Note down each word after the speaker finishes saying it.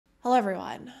Hello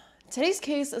everyone. Today's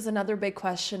case is another big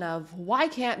question of why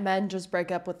can't men just break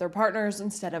up with their partners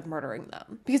instead of murdering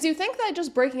them? Because you think that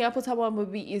just breaking up with someone would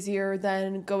be easier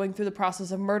than going through the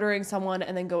process of murdering someone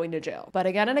and then going to jail. But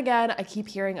again and again, I keep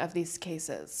hearing of these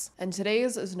cases, and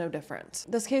today's is no different.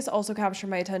 This case also captured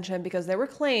my attention because there were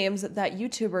claims that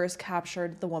YouTubers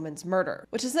captured the woman's murder,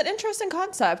 which is an interesting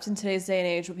concept in today's day and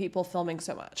age with people filming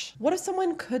so much. What if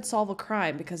someone could solve a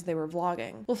crime because they were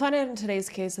vlogging? We'll find out in today's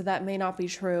case that may not be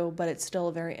true, but it's still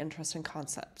a very interesting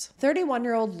concept.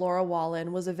 31-year-old Laura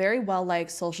Wallen was a very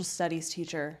well-liked social studies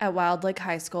teacher at Wildlick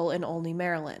High School in Olney,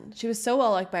 Maryland. She was so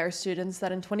well-liked by her students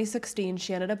that in 2016,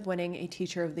 she ended up winning a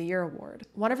Teacher of the Year award.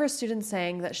 One of her students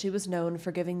saying that she was known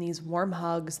for giving these warm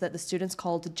hugs that the students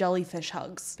called jellyfish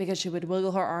hugs because she would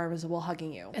wiggle her arms while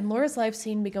hugging you. And Laura's life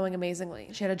seemed to be going amazingly.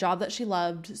 She had a job that she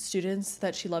loved, students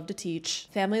that she loved to teach,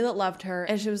 family that loved her,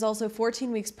 and she was also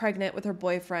 14 weeks pregnant with her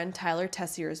boyfriend Tyler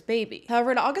Tessier's baby.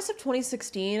 However, in August of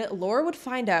 2016, Laura would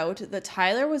find out that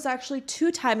Tyler was actually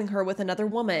two-timing her with another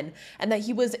woman and that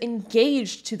he was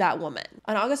engaged to that woman.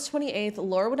 On August 28th,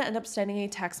 Laura would end up sending a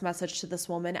text message to this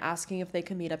woman asking if they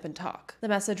could meet up and talk. The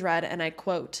message read, and I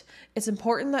quote, "It's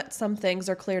important that some things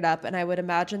are cleared up, and I would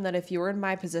imagine that if you were in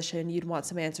my position, you'd want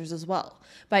some answers as well.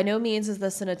 By no means is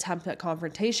this an attempt at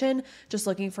confrontation, just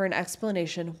looking for an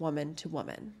explanation woman to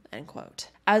woman," end quote.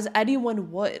 As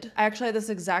anyone would. I actually had this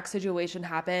exact situation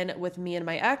happen with me and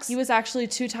my ex. He was actually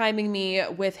two-timing me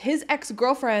with his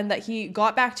ex-girlfriend that he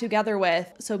got back together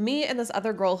with. So me and this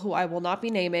other girl who I will not be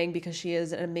naming because she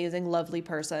is an amazing, lovely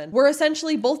person, were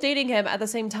essentially both dating him at the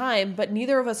same time, but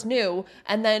neither of us knew.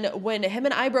 And then when him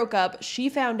and I broke up, she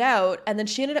found out, and then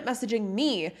she ended up messaging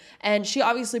me, and she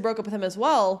obviously broke up with him as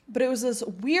well. But it was this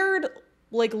weird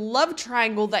love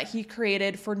triangle that he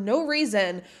created for no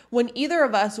reason when either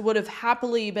of us would have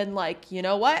happily been like, you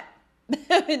know what?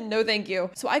 No, thank you.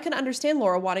 So I can understand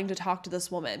Laura wanting to talk to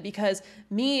this woman because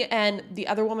me and the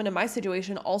other woman in my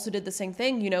situation also did the same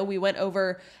thing. You know, we went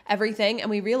over everything and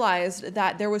we realized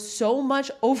that there was so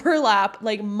much overlap,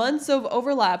 like months of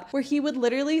overlap, where he would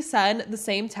literally send the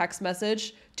same text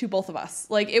message to both of us.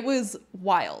 Like, it was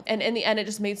wild. And in the end, it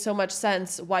just made so much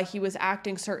sense why he was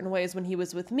acting certain ways when he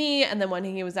was with me, and then when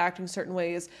he was acting certain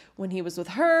ways when he was with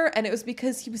her, and it was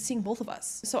because he was seeing both of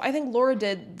us. So I think Laura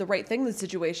did the right thing in this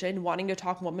situation, wanting to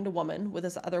talk woman to woman with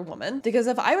this other woman, because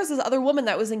if I was this other woman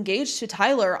that was engaged to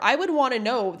Tyler, I would want to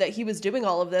know that he was doing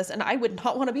all of this, and I would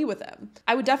not want to be with him.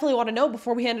 I would definitely want to know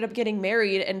before we ended up getting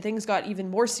married and things got even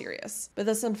more serious. But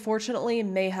this unfortunately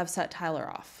may have set Tyler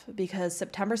off, because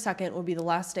September 2nd would be the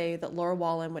last day that Laura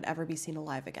Wallen would ever be seen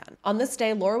alive again. On this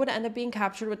day, Laura would end up being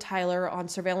captured with Tyler on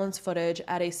surveillance footage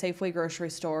at a Safeway grocery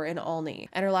store in Olney,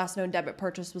 and her last known debit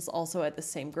purchase was also at the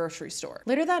same grocery store.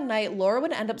 Later that night, Laura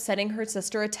would end up sending her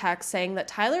sister a text saying that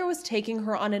Tyler was taking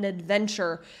her on an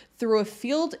adventure through a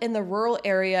field in the rural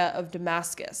area of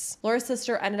Damascus. Laura's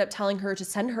sister ended up telling her to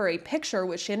send her a picture,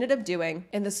 which she ended up doing.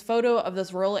 And this photo of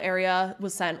this rural area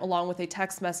was sent along with a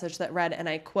text message that read, and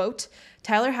I quote,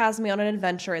 "Tyler has me on an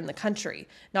adventure in the country.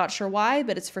 Not sure why,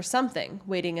 but it's for something,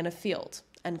 waiting in a field."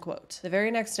 End quote. The very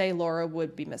next day, Laura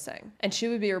would be missing, and she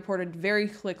would be reported very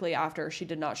quickly after she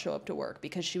did not show up to work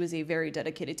because she was a very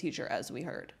dedicated teacher, as we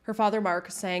heard. Her father, Mark,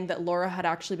 saying that Laura had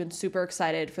actually been super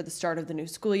excited for the start of the new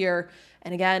school year,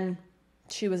 and again,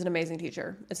 she was an amazing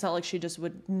teacher. It's not like she just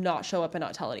would not show up and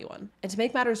not tell anyone. And to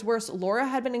make matters worse, Laura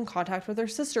had been in contact with her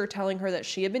sister telling her that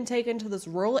she had been taken to this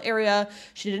rural area.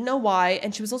 She didn't know why,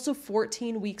 and she was also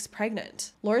 14 weeks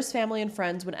pregnant. Laura's family and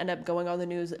friends would end up going on the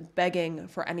news begging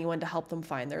for anyone to help them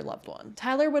find their loved one.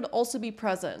 Tyler would also be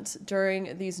present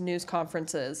during these news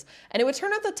conferences, and it would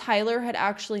turn out that Tyler had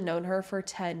actually known her for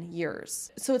 10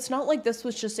 years. So it's not like this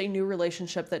was just a new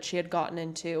relationship that she had gotten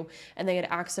into and they had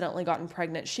accidentally gotten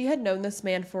pregnant. She had known this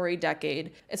man for a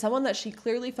decade. It's someone that she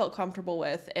clearly felt comfortable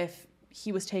with if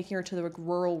he was taking her to the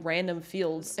rural random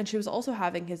fields, and she was also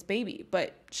having his baby,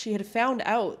 but she had found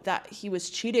out that he was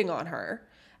cheating on her,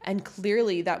 and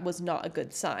clearly that was not a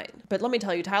good sign. But let me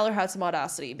tell you, Tyler had some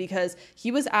audacity because he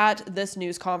was at this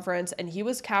news conference and he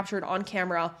was captured on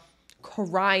camera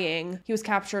crying. He was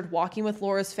captured walking with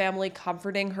Laura's family,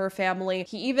 comforting her family.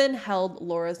 He even held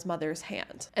Laura's mother's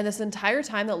hand. And this entire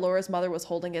time that Laura's mother was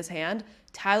holding his hand,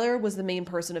 Tyler was the main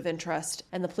person of interest,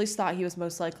 and the police thought he was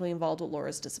most likely involved with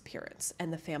Laura's disappearance,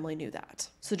 and the family knew that.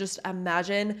 So just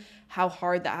imagine how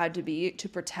hard that had to be to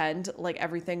pretend like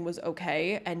everything was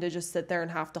okay and to just sit there and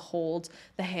have to hold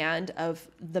the hand of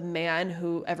the man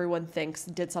who everyone thinks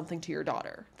did something to your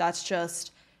daughter. That's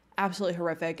just absolutely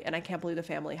horrific, and I can't believe the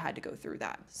family had to go through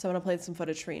that. So I'm gonna play some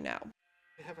footage for you now.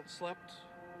 We haven't slept,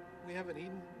 we haven't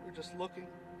eaten, we're just looking,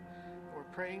 we're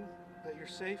praying, that you're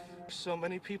safe. So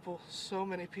many people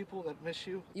that miss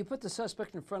you. You put the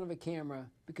suspect in front of a camera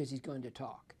because he's going to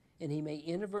talk, and he may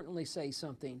inadvertently say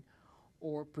something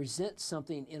or present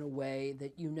something in a way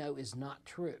that you know is not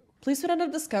true. Police would end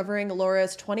up discovering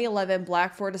Laura's 2011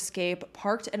 black Ford Escape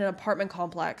parked in an apartment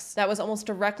complex that was almost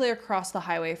directly across the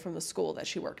highway from the school that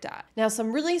she worked at. Now,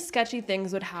 some really sketchy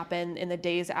things would happen in the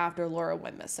days after Laura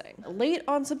went missing. Late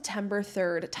on September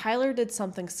 3rd, Tyler did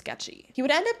something sketchy. He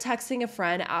would end up texting a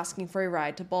friend asking for a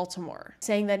ride to Baltimore,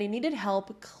 saying that he needed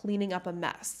help cleaning up a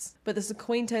mess. But this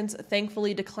acquaintance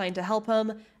thankfully declined to help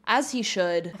him, as he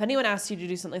should. If anyone asks you to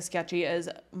do something sketchy, as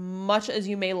much as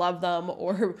you may love them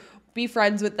or be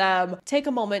friends with them, take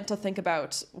a moment to think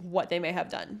about what they may have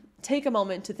done. Take a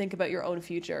moment to think about your own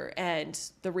future and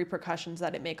the repercussions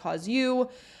that it may cause you,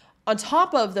 on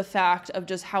top of the fact of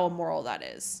just how immoral that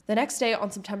is. The next day, on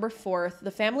September 4th,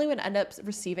 the family would end up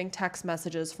receiving text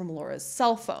messages from Laura's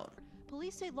cell phone.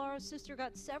 Police say Laura's sister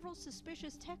got several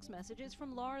suspicious text messages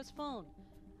from Laura's phone.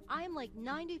 I am like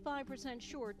 95%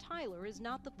 sure Tyler is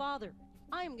not the father.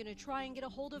 I am going to try and get a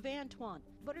hold of Antoine.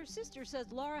 But her sister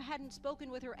says Laura hadn't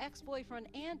spoken with her ex-boyfriend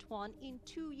Antoine in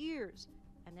 2 years,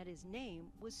 and that his name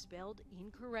was spelled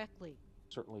incorrectly.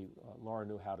 Certainly, Laura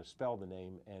knew how to spell the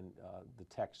name, and the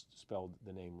text spelled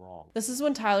the name wrong. This is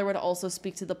when Tyler would also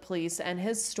speak to the police, and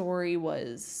his story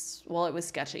was, well, it was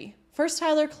sketchy. First,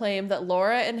 Tyler claimed that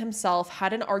Laura and himself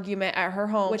had an argument at her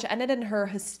home, which ended in her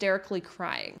hysterically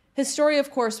crying. His story,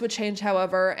 of course, would change,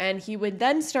 however, and he would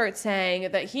then start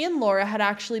saying that he and Laura had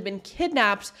actually been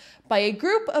kidnapped by a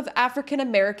group of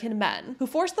African-American men who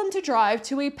forced them to drive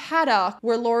to a paddock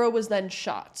where Laura was then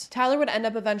shot. Tyler would end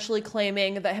up eventually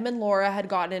claiming that him and Laura had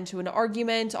gotten into an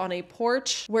argument on a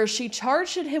porch where she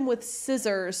charged at him with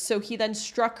scissors, so he then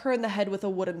struck her in the head with a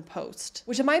wooden post,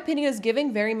 which in my opinion is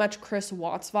giving very much Chris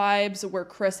Watts vibes, where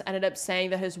Chris ended up saying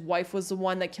that his wife was the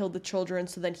one that killed the children,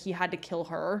 so then he had to kill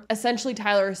her. Essentially,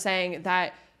 Tyler is saying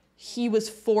that he was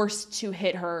forced to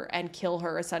hit her and kill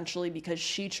her, essentially, because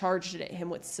she charged at him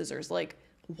with scissors. Like,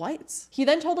 what? He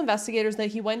then told investigators that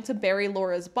he went to bury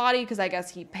Laura's body because I guess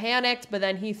he panicked, but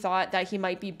then he thought that he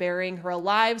might be burying her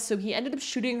alive, so he ended up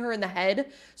shooting her in the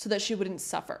head so that she wouldn't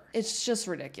suffer. It's just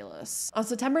ridiculous. On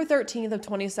September 13th of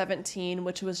 2017,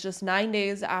 which was just 9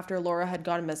 days after Laura had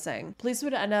gone missing, police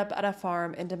would end up at a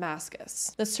farm in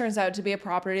Damascus. This turns out to be a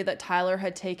property that Tyler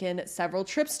had taken several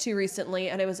trips to recently,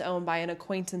 and it was owned by an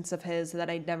acquaintance of his that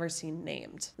I'd never seen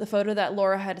named. The photo that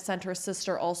Laura had sent her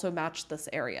sister also matched this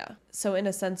area. So in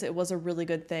a sense, it was a really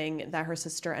good thing that her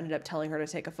sister ended up telling her to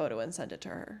take a photo and send it to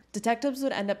her. Detectives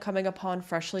would end up coming upon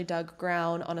freshly dug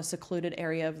ground on a secluded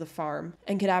area of the farm,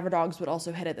 and cadaver dogs would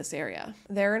also hit at this area.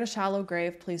 There in a shallow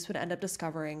grave, police would end up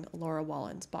discovering Laura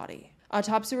Wallen's body.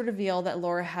 Autopsy would reveal that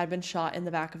Laura had been shot in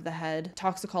the back of the head.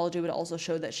 Toxicology would also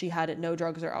show that she had no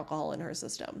drugs or alcohol in her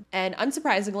system. And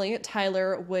unsurprisingly,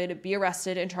 Tyler would be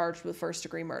arrested and charged with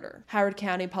first-degree murder. Howard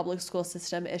County Public School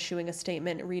System issuing a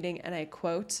statement reading, and I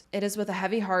quote, "It is with a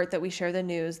heavy heart that we share the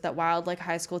news that Wild Lake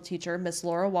High School teacher Miss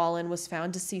Laura Wallen was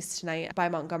found deceased tonight by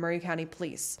Montgomery County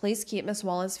Police. Please keep Miss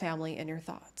Wallen's family in your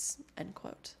thoughts." End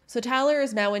quote. So Tyler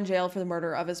is now in jail for the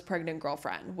murder of his pregnant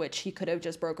girlfriend, which he could have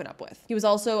just broken up with. He was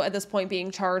also at this point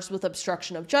being charged with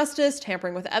obstruction of justice,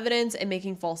 tampering with evidence, and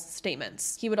making false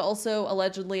statements. He would also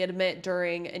allegedly admit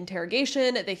during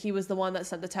interrogation that he was the one that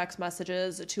sent the text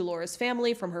messages to Laura's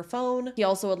family from her phone. He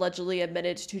also allegedly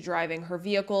admitted to driving her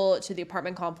vehicle to the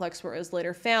apartment complex where it was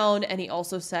later found, and he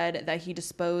also said that he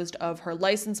disposed of her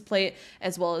license plate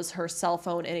as well as her cell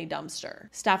phone in a dumpster.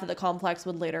 Staff at the complex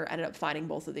would later end up finding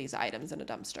both of these items in a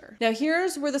dumpster. Now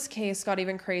here's where this case got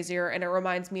even crazier, and it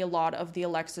reminds me a lot of the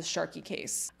Alexis Sharkey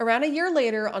case. Around a year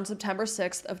later, on September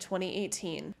 6th of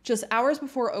 2018, just hours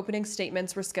before opening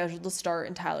statements were scheduled to start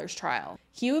in Tyler's trial,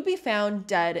 he would be found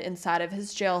dead inside of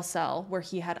his jail cell where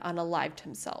he had unalived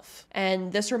himself.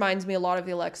 And this reminds me a lot of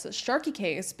the Alexis Sharkey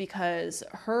case because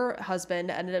her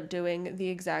husband ended up doing the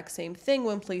exact same thing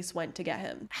when police went to get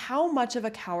him. How much of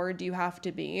a coward do you have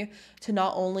to be to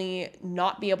not only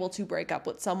not be able to break up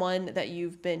with someone that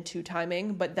you've been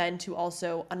two-timing, but then to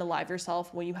also unalive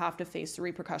yourself when you have to face the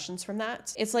repercussions from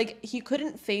that? It's like he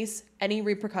couldn't face any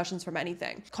repercussions from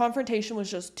anything. Confrontation was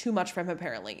just too much for him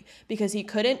apparently, because he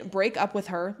couldn't break up with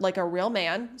her like a real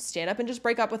man, stand up and just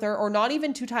break up with her, or not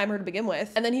even two-time her to begin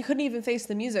with, and then he couldn't even face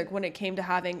the music when it came to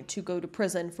having to go to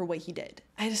prison for what he did.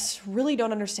 I just really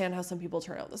don't understand how some people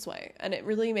turn out this way, and it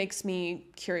really makes me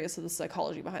curious of the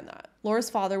psychology behind that. Laura's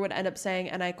father would end up saying,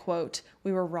 and I quote,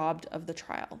 "We were robbed of the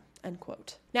trial." End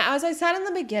quote. Now, as I said in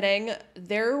the beginning,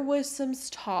 there was some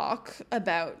talk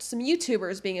about some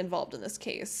YouTubers being involved in this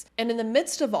case. And in the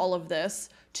midst of all of this,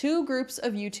 two groups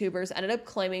of YouTubers ended up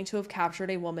claiming to have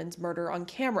captured a woman's murder on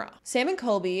camera. Sam and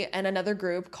Colby and another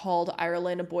group called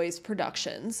Ireland Boys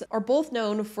Productions are both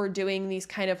known for doing these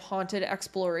kind of haunted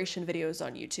exploration videos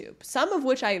on YouTube, some of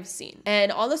which I have seen.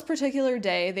 And on this particular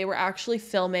day, they were actually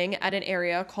filming at an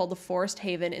area called the Forest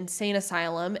Haven Insane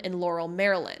Asylum in Laurel,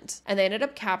 Maryland. And they ended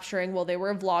up capturing, while they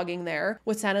were vlogging there,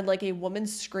 what sounded like a woman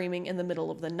screaming in the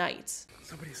middle of the night.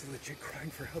 Somebody's legit crying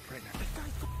for help right now.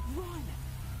 Guys, run!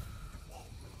 Whoa.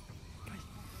 Guys,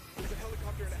 there's a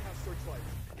helicopter and a half searchlight.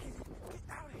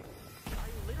 Get out of here.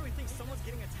 I literally think someone's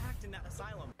getting attacked in that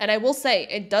asylum. And I will say,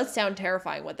 it does sound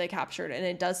terrifying what they captured, and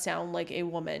it does sound like a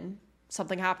woman,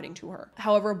 something happening to her.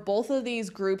 However, both of these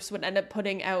groups would end up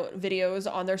putting out videos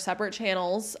on their separate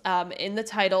channels in the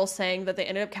title saying that they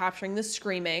ended up capturing the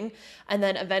screaming. And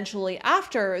then eventually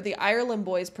after, the Ireland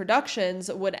Boys Productions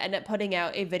would end up putting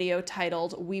out a video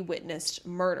titled "We Witnessed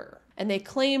Murder." And they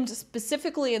claimed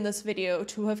specifically in this video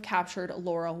to have captured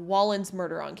Laura Wallen's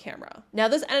murder on camera. Now,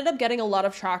 this ended up getting a lot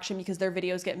of traction because their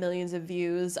videos get millions of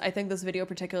views. I think this video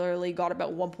particularly got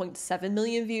about 1.7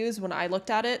 million views when I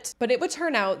looked at it. But it would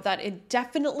turn out that it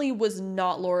definitely was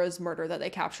not Laura's murder that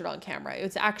they captured on camera. It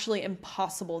was actually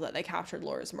impossible that they captured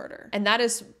Laura's murder. And that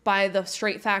is by the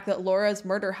straight fact that Laura's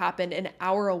murder happened an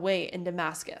hour away in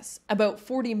Damascus, about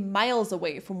 40 miles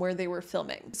away from where they were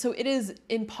filming. So it is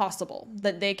impossible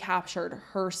that they captured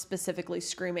her specifically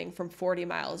screaming from 40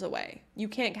 miles away. You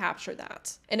can't capture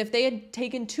that. And if they had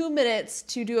taken 2 minutes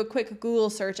to do a quick Google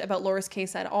search about Laura's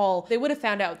case at all, they would have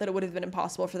found out that it would have been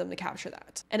impossible for them to capture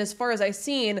that. And as far as I've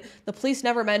seen, the police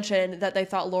never mentioned that they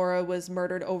thought Laura was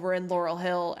murdered over in Laurel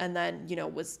Hill and then, you know,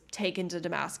 was taken to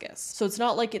Damascus. So it's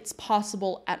not like it's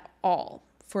possible at all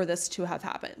for this to have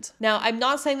happened. Now, I'm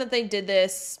not saying that they did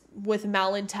this with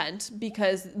malintent,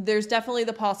 because there's definitely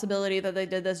the possibility that they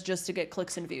did this just to get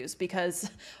clicks and views,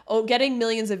 because getting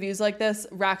millions of views like this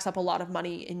racks up a lot of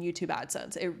money in YouTube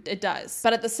AdSense. It does.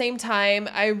 But at the same time,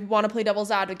 I want to play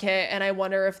devil's advocate, and I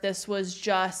wonder if this was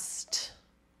just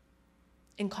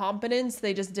incompetence.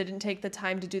 They just didn't take the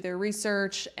time to do their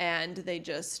research and they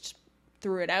just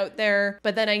threw it out there.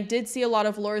 But then I did see a lot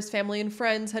of Laura's family and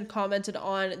friends had commented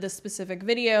on this specific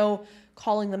video,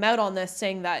 calling them out on this,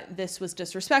 saying that this was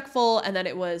disrespectful and that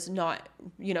it was not,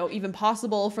 you know, even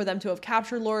possible for them to have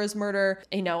captured Laura's murder,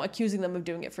 you know, accusing them of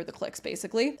doing it for the clicks,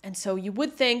 basically. And so you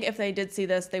would think if they did see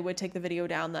this, they would take the video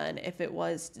down then if it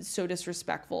was so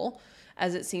disrespectful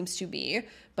as it seems to be,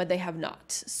 but they have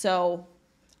not. So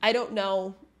I don't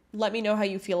know. Let me know how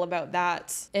you feel about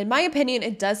that. In my opinion,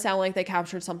 it does sound like they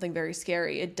captured something very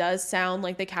scary. It does sound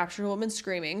like they captured a woman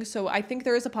screaming. So I think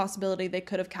there is a possibility they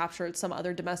could have captured some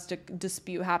other domestic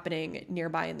dispute happening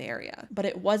nearby in the area. But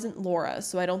it wasn't Laura,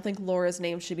 so I don't think Laura's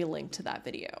name should be linked to that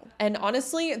video. And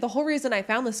honestly, the whole reason I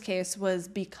found this case was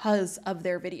because of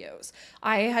their videos.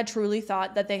 I had truly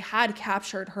thought that they had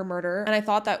captured her murder, and I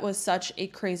thought that was such a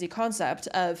crazy concept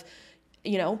of,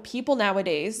 you know, people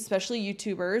nowadays, especially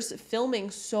YouTubers,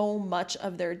 filming so much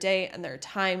of their day and their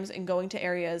times and going to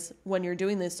areas when you're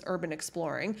doing this urban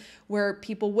exploring where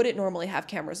people wouldn't normally have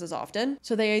cameras as often.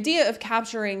 So the idea of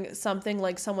capturing something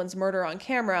like someone's murder on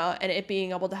camera and it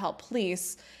being able to help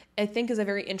police, I think, is a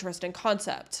very interesting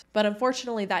concept. But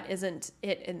unfortunately, that isn't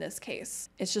it in this case.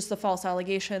 It's just a false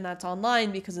allegation that's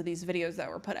online because of these videos that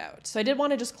were put out. So I did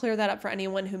want to just clear that up for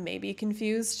anyone who may be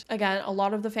confused. Again, a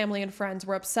lot of the family and friends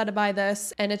were upset by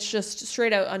this, and it's just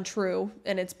straight out untrue,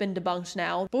 and it's been debunked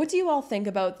now. But what do you all think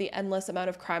about the endless amount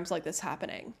of crimes like this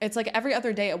happening? It's like every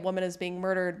other day a woman is being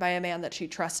murdered by a man that she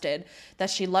trusted, that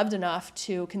she loved enough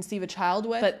to conceive a child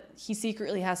with, but he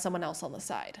secretly has someone else on the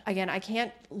side. Again, I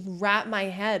can't wrap my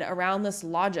head around this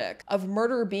logic of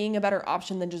murder being a better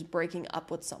option than just breaking up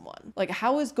with someone. Like,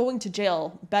 how is going to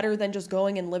jail better than just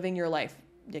going and living your life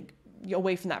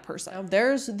away from that person? Now,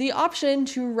 there's the option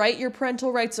to write your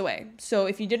parental rights away. So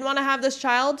if you didn't want to have this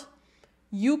child,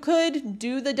 you could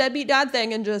do the deadbeat dad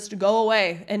thing and just go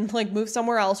away and like move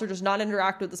somewhere else or just not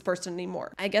interact with this person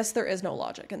anymore. I guess there is no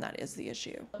logic, and that is the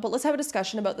issue. But let's have a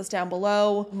discussion about this down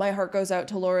below. My heart goes out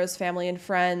to Laura's family and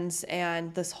friends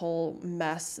and this whole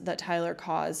mess that Tyler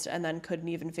caused and then couldn't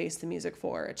even face the music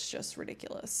for. It's just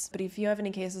ridiculous. But if you have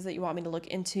any cases that you want me to look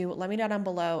into, let me know down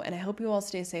below, and I hope you all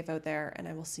stay safe out there, and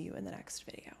I will see you in the next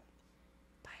video.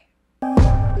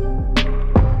 Bye.